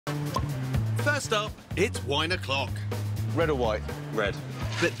First up, it's wine o'clock. Red or white? Red.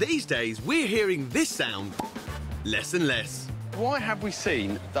 But these days, we're hearing this sound less and less. Why have we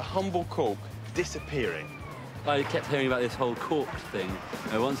seen the humble cork disappearing? I kept hearing about this whole corked thing.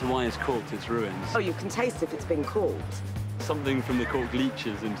 Once a wine is corked, it's ruined. Oh, you can taste if it's been corked. Something from the cork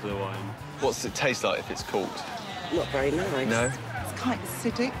leaches into the wine. What's it taste like if it's corked? Not very nice. No? It's quite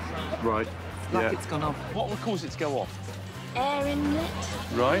acidic. Right. Like it's gone off. What would cause it to go off? Air inlet.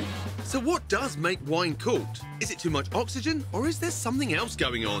 Right. So what does make wine corked? Is it too much oxygen, or is there something else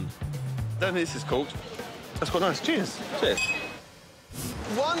going on? Don't think this is corked. That's quite nice. Cheers. Cheers.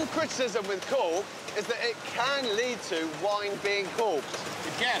 One criticism with cork is that it can lead to wine being corked.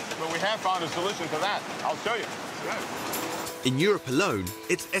 It can, but we have found a solution to that. I'll show you. Let's go. In Europe alone,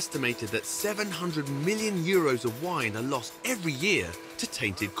 it's estimated that 700 million euros of wine are lost every year to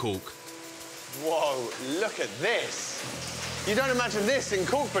tainted cork. Whoa, look at this. You don't imagine this in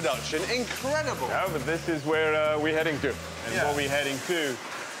cork production. Incredible. No, but this is where we're heading to. And what we're heading to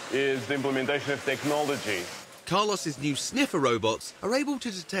is the implementation of technology. Carlos's new sniffer robots are able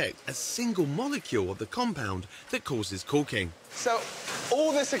to detect a single molecule of the compound that causes corking. So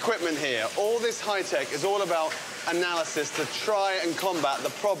all this equipment here, all this high-tech is all about analysis to try and combat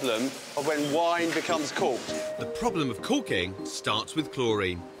the problem of when wine becomes corked. The problem of corking starts with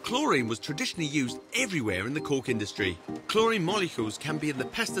chlorine. Chlorine was traditionally used everywhere in the cork industry. Chlorine molecules can be in the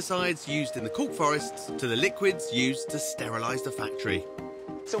pesticides used in the cork forests to the liquids used to sterilise the factory.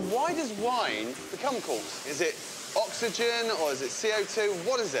 So why does wine become corked? Is it oxygen or is it CO2?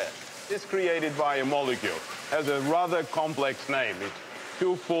 What is it? It's created by a molecule. It has a rather complex name. It's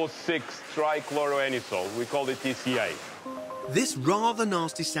 2,4,6-trichloroanisole. We call it TCA. This rather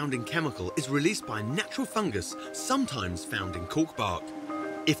nasty-sounding chemical is released by a natural fungus, sometimes found in cork bark.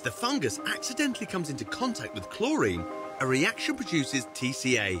 If the fungus accidentally comes into contact with chlorine, a reaction produces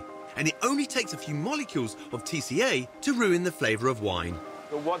TCA, and it only takes a few molecules of TCA to ruin the flavour of wine.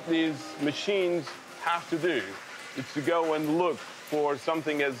 So what these machines have to do is to go and look for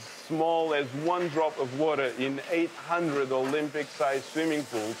something as small as 1 drop of water in 800 Olympic-sized swimming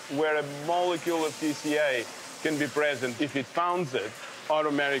pools where a molecule of TCA can be present. If it finds it,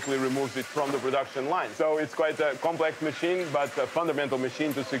 automatically removes it from the production line. So it's quite a complex machine, but a fundamental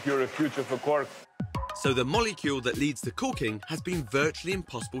machine to secure a future for cork. So the molecule that leads to corking has been virtually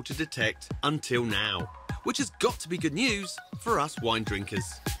impossible to detect until now, which has got to be good news for us wine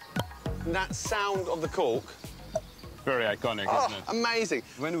drinkers. That sound of the cork. Very iconic, isn't it? Amazing.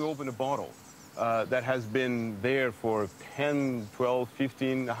 When we open a bottle that has been there for 10, 12,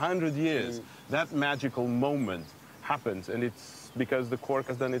 15, 100 years, that magical moment happens, and it's because the cork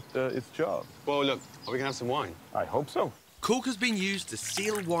has done its job. Well, look, are we going to have some wine? I hope so. Cork has been used to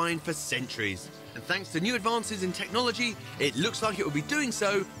seal wine for centuries, and thanks to new advances in technology, it looks like it will be doing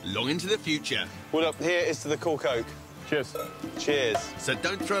so long into the future. Well, look, here is to the cork oak. Cheers. Cheers. So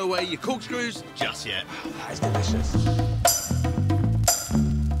don't throw away your corkscrews just yet. That is delicious.